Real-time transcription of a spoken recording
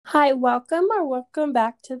Hi, welcome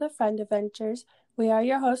back to the Friend Adventures. We are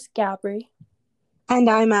your host, Gabri. And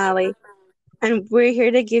I'm Allie, and we're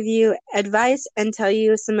here to give you advice and tell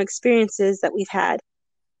you some experiences that we've had.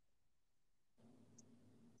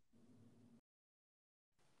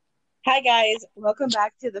 Hi, guys. Welcome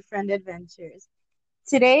back to the Friend Adventures.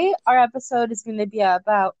 Today, our episode is going to be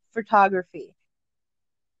about photography.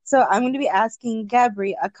 So, I'm going to be asking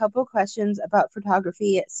Gabri a couple questions about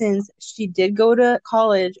photography since she did go to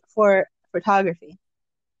college for photography.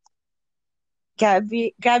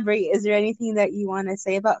 Gabri, is there anything that you want to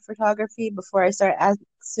say about photography before I start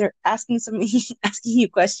asking asking you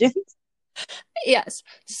questions? Yes,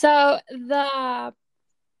 so the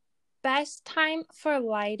best time for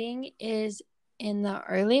lighting is in the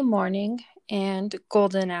early morning and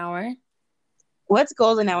golden hour. What's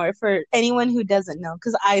golden hour for anyone who doesn't know?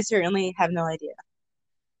 Because I certainly have no idea.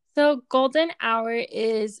 So, golden hour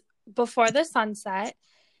is before the sunset,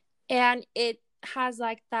 and it has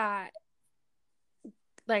like that,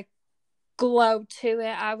 like, glow to it.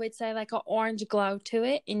 I would say like an orange glow to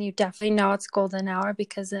it, and you definitely know it's golden hour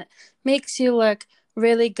because it makes you look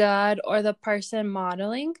really good, or the person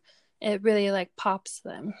modeling, it really like pops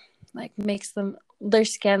them, like makes them, their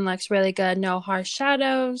skin looks really good, no harsh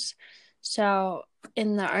shadows. So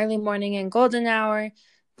in the early morning and golden hour,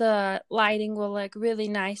 the lighting will look really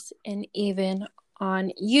nice and even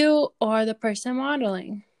on you or the person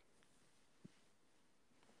modeling.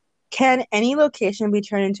 Can any location be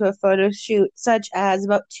turned into a photo shoot, such as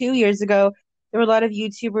about 2 years ago, there were a lot of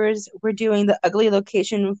YouTubers were doing the ugly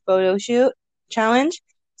location photo shoot challenge.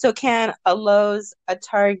 So can a Lowe's, a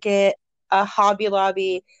Target, a Hobby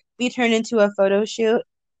Lobby be turned into a photo shoot?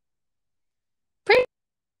 Pretty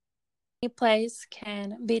place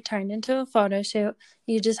can be turned into a photo shoot.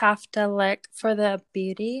 You just have to look for the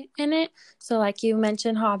beauty in it. So, like you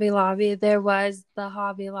mentioned, Hobby Lobby, there was the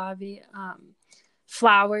Hobby Lobby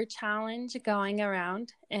flower challenge going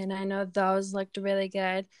around, and I know those looked really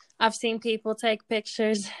good. I've seen people take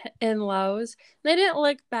pictures in Lowe's. They didn't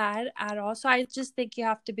look bad at all. So, I just think you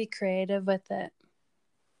have to be creative with it.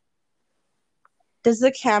 Does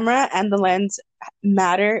the camera and the lens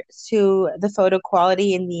matter to the photo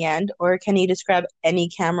quality in the end, or can you describe any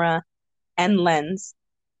camera and lens?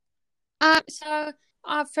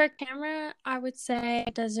 For camera, I would say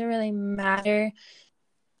it doesn't really matter,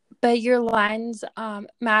 but your lens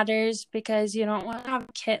matters because you don't want to have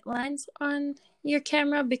a kit lens on your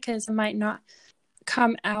camera because it might not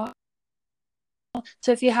come out.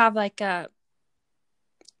 So if you have like a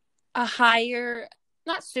higher,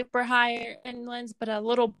 not super higher end lens, but a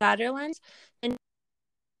little better lens, then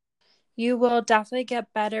you will definitely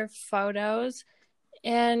get better photos.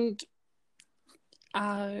 And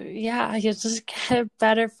yeah, you just get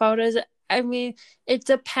better photos. I mean, it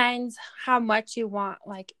depends how much you want,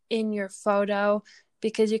 like, in your photo,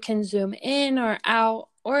 because you can zoom in or out,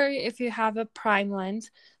 or if you have a prime lens,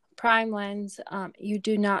 you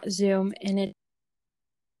do not zoom and it's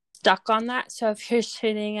stuck on that. So if you're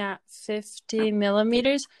shooting at 50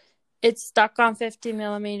 millimeters, it's stuck on 50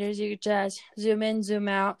 millimeters. You just zoom in, zoom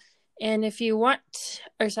out. And if you want,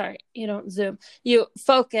 or sorry, you don't zoom, you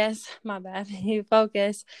focus, my bad, you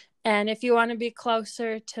focus. And if you want to be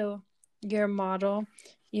closer to your model,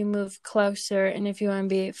 you move closer. And if you want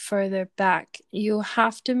to be further back, you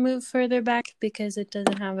have to move further back because it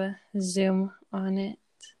doesn't have a zoom on it.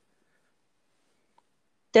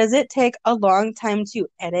 Does it take a long time to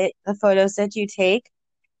edit the photos that you take?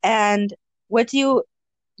 And what do you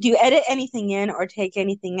edit anything in or take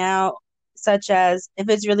anything out, such as if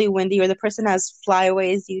it's really windy or the person has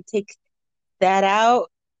flyaways, do you take that out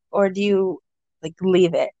or do you like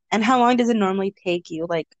leave it? And how long does it normally take you?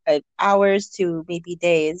 Like hours to maybe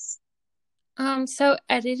days? So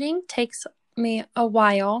editing takes me a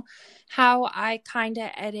while. How I kind of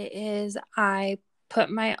edit is I put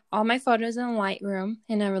my all my photos in Lightroom,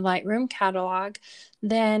 in a Lightroom catalog.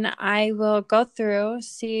 Then I will go through,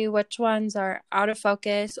 see which ones are out of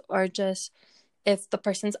focus, or just if the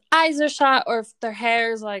person's eyes are shot, or if their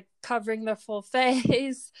hair is like covering their full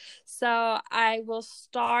face. So I will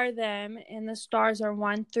star them, and the stars are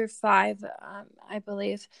 1 through 5, I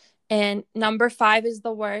believe. And number 5 is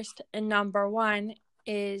the worst, and number 1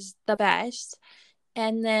 is the best.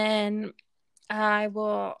 And then I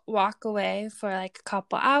will walk away for like a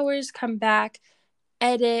couple hours, come back,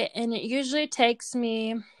 edit, and it usually takes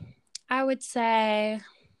me, I would say,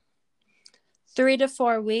 3 to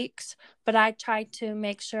 4 weeks, but I try to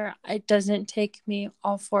make sure it doesn't take me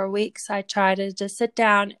all 4 weeks. I try to just sit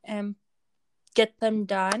down and get them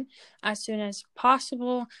done as soon as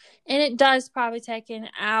possible. And it does probably take an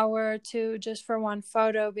hour or two just for one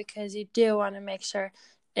photo because you do want to make sure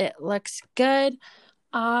it looks good.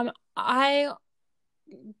 I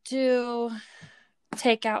do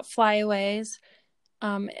take out flyaways.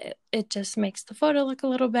 It just makes the photo look a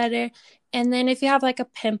little better. And then if you have like a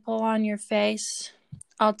pimple on your face,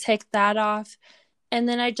 I'll take that off. And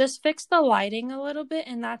then I just fix the lighting a little bit,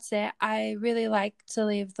 and that's it. I really like to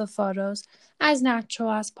leave the photos as natural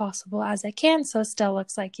as possible as I can, so it still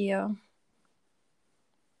looks like you.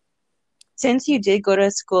 Since you did go to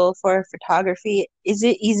school for photography, is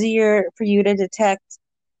it easier for you to detect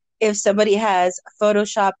if somebody has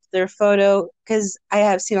photoshopped their photo? Because I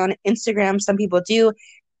have seen on Instagram some people do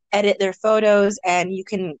edit their photos and you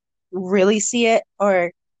can really see it,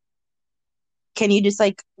 or can you just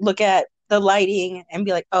like look at the lighting and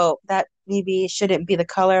be like, oh, that maybe shouldn't be the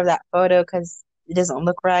color of that photo because it doesn't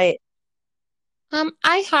look right?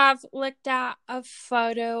 I have looked at a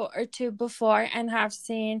photo or two before and have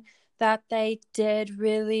seen that they did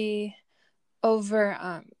really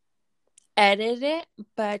over edit it,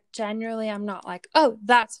 but generally I'm not like, oh,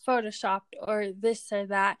 that's photoshopped or this or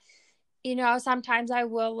that. Sometimes I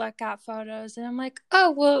will look at photos and I'm like,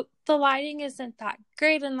 oh, well, the lighting isn't that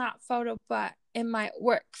great in that photo, but it might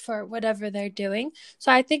work for whatever they're doing. So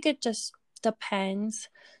I think it just depends.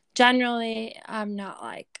 Generally, I'm not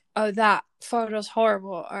like, oh, that photo's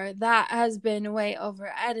horrible, or that has been way over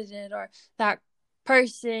edited, or that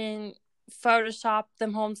person photoshopped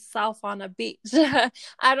them himself on a beach.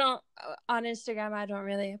 I don't, on Instagram, I don't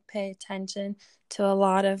really pay attention to a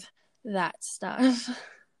lot of that stuff.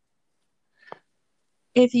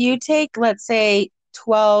 If you take, let's say,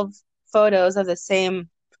 12 photos of the same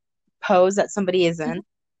pose that somebody is in,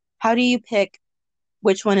 how do you pick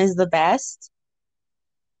which one is the best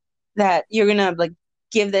that you're gonna like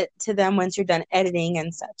give it to them once you're done editing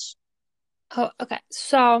and such? Oh, okay.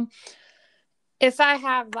 So if I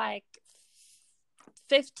have like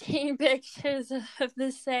 15 pictures of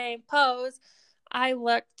the same pose, I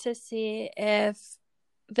look to see if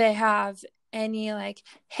they have any like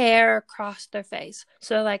hair across their face.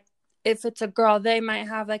 So, like, if it's a girl, they might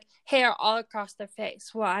have like hair all across their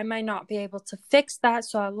face. Well, I might not be able to fix that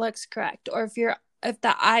so it looks correct. Or if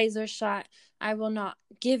the eyes are shut, I will not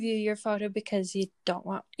give you your photo because you don't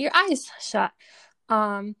want your eyes shut.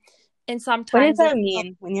 Um, and What does sometimes that it's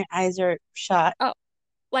mean when your eyes are shut? oh,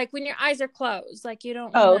 like when your eyes are closed, like you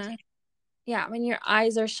don't want Oh, to. Yeah, when your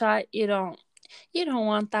eyes are shut, you don't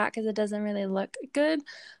want that because it doesn't really look good.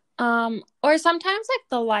 Or sometimes like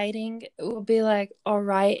the lighting will be like all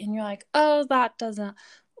right, and you're like, oh, that doesn't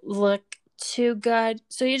look too good.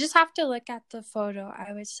 So you just have to look at the photo,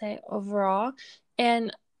 I would say, overall.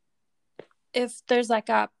 And if there's like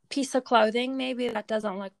a piece of clothing, maybe that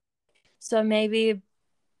doesn't look, so maybe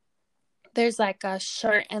there's like a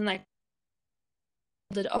shirt and like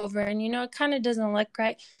it over, and it kind of doesn't look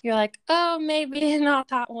right. You're like, oh, maybe not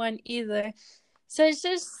that one either. So it's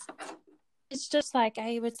just like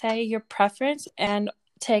I would say your preference and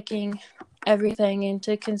taking everything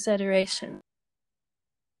into consideration.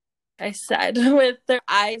 I said with their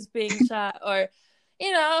eyes being shut, or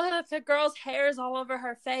if a girl's hair is all over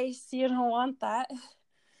her face, you don't want that.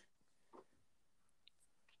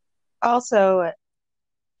 also,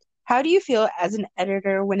 how do you feel as an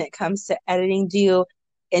editor when it comes to editing? Do you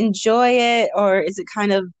enjoy it, or is it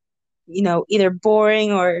kind of, either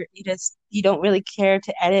boring or you don't really care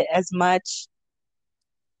to edit as much?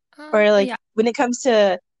 Or like Yeah, when it comes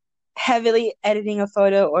to heavily editing a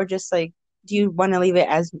photo, or just like, do you want to leave it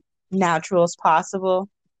as natural as possible?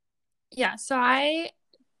 yeah. So I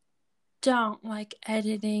don't like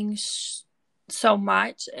editing so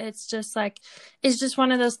much. It's just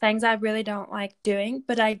one of those things I really don't like doing,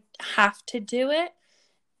 but I have to do it.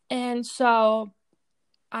 And so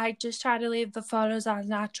I just try to leave the photos as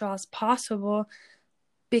natural as possible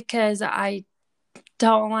because I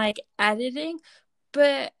don't like editing.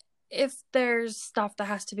 But if there's stuff that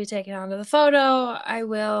has to be taken out of the photo, I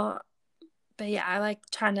will. But yeah, I like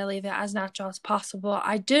trying to leave it as natural as possible.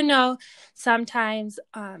 I do know sometimes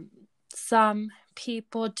some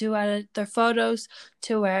people do edit their photos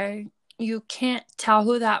to where you can't tell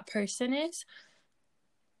who that person is.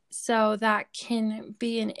 So that can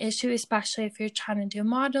be an issue, especially if you're trying to do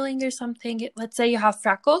modeling or something. Let's say you have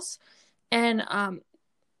freckles and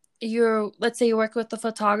let's say you work with the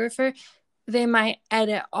photographer, they might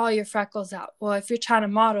edit all your freckles out. Well, if you're trying to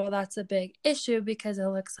model, that's a big issue because it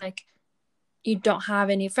looks like you don't have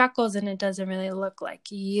any freckles and it doesn't really look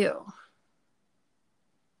like you.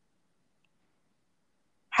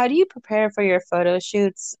 How do you prepare for your photo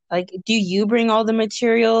shoots? Like, do you bring all the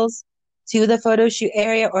materials to the photo shoot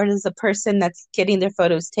area, or does the person that's getting their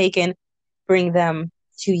photos taken bring them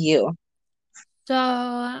to you? So,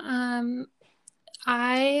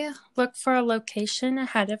 I look for a location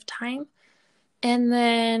ahead of time and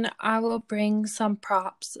then I will bring some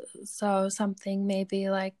props. So something maybe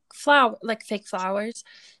like like fake flowers.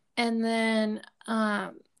 And then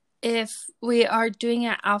if we are doing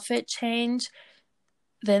an outfit change,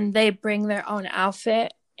 then they bring their own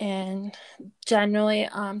outfit. And generally,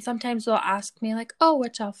 sometimes they'll ask me, like, oh,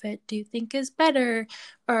 which outfit do you think is better?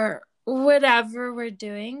 Or whatever we're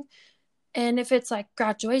doing. And if it's like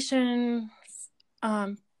graduation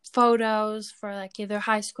um, photos for like either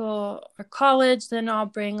high school or college, then I'll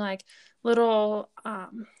bring like little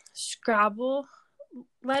Scrabble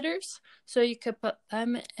letters so you could put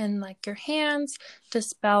them in like your hands to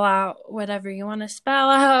spell out whatever you want to spell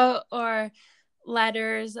out, or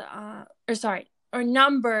letters or sorry, or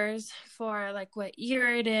numbers for like what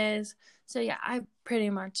year it is. So yeah, I pretty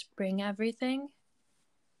much bring everything.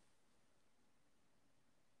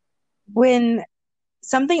 When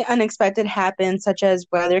something unexpected happens, such as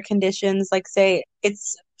weather conditions, like say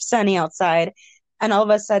it's sunny outside and all of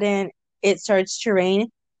a sudden it starts to rain,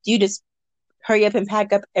 do you just hurry up and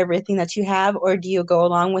pack up everything that you have, or do you go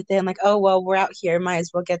along with it and like, oh, well, we're out here, might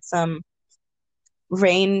as well get some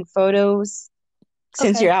rain photos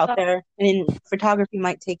since Okay, you're out so there? And then photography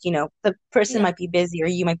might take, the person yeah, might be busy or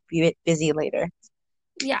you might be a bit busy later.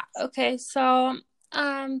 yeah, okay, so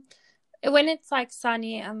um when it's like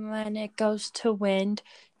sunny and then it goes to wind,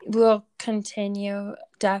 we'll continue.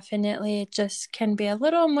 Definitely, it just can be a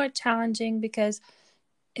little more challenging because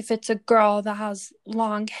if it's a girl that has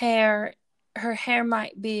long hair, her hair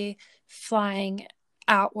might be flying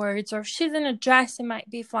outwards, or if she's in a dress, it might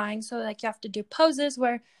be flying. So, like, you have to do poses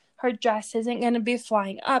where her dress isn't going to be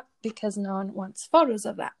flying up because no one wants photos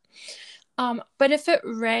of that. But if it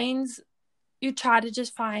rains, you try to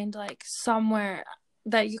just find like somewhere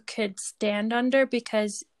that you could stand under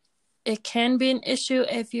because it can be an issue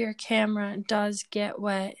if your camera does get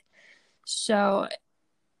wet. So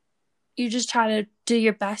you just try to do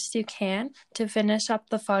your best you can to finish up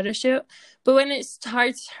the photo shoot. But when it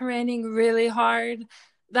starts raining really hard,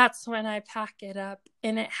 that's when I pack it up.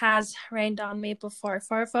 And it has rained on me before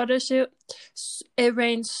for a photo shoot. It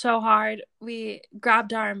rained so hard, we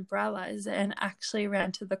grabbed our umbrellas and actually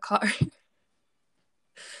ran to the car.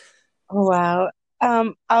 Oh, wow.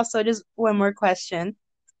 Also, just one more question.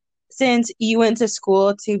 Since you went to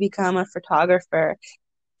school to become a photographer,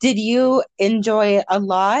 did you enjoy it a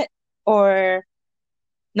lot or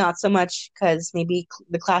not so much because maybe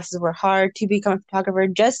the classes were hard to become a photographer?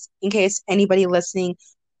 Just in case anybody listening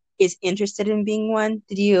is interested in being one,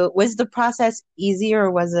 was the process easier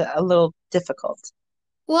or was it a little difficult?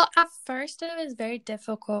 Well, at first it was very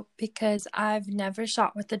difficult because I've never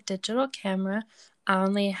shot with a digital camera. I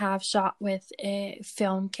only have shot with a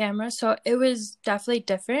film camera. So it was definitely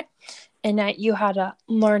different in that you had to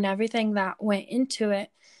learn everything that went into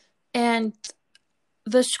it. And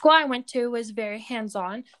the school I went to was very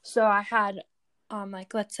hands-on. So I had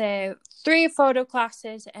like let's say three photo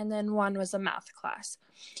classes and then one was a math class.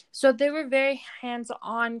 So they were very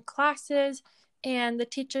hands-on classes, and the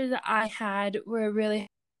teachers that I had were really,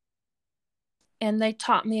 and they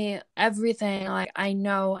taught me everything like I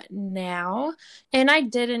know now, and I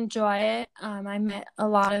did enjoy it. I met a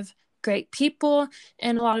lot of great people,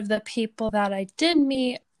 and a lot of the people that I did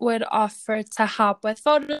meet would offer to help with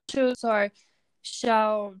photo shoots or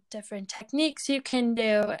show different techniques you can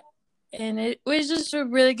do, and it was just a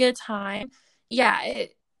really good time. Yeah,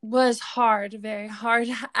 it was hard, very hard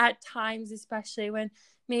at times, especially when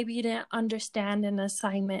maybe you didn't understand an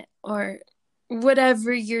assignment or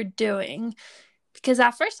whatever you're doing, because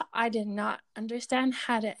at first I did not understand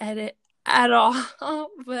how to edit at all,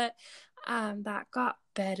 but that got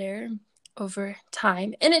better over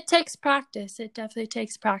time. And it takes practice. It definitely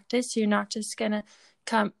takes practice. You're not just going to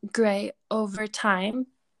come great over time.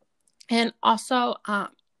 And also,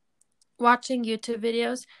 watching YouTube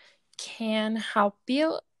videos can help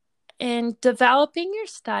you. And developing your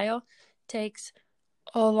style takes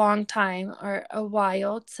a long time or a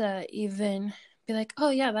while to even be like, oh,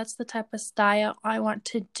 yeah, that's the type of style I want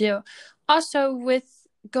to do. Also, with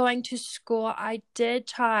going to school, I did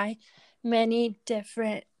try many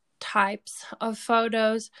different types of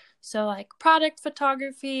photos. So, like product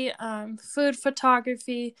photography, food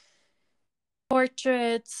photography,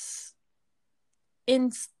 portraits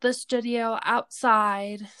in the studio,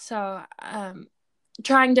 outside. So,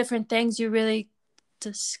 trying different things, you really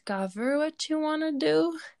discover what you want to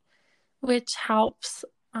do, which helps.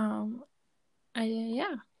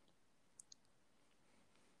 Yeah.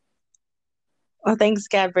 Well, thanks,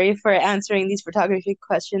 Gabri, for answering these photography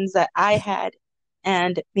questions that I had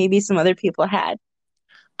and maybe some other people had.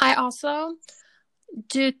 I also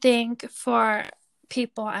do think for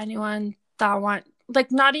people, anyone that want,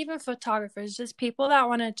 like, not even photographers, just people that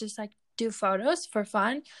want to just like do photos for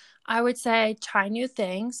fun, I would say try new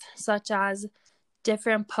things such as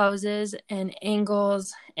different poses and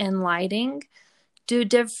angles and lighting. Do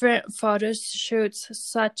different photo shoots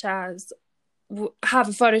such as have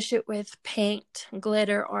a photo shoot with paint,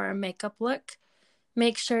 glitter, or a makeup look.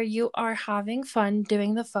 Make sure you are having fun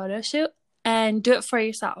doing the photo shoot and do it for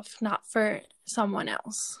yourself, not for someone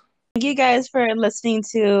else. Thank you guys for listening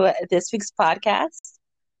to this week's podcast.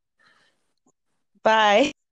 Bye.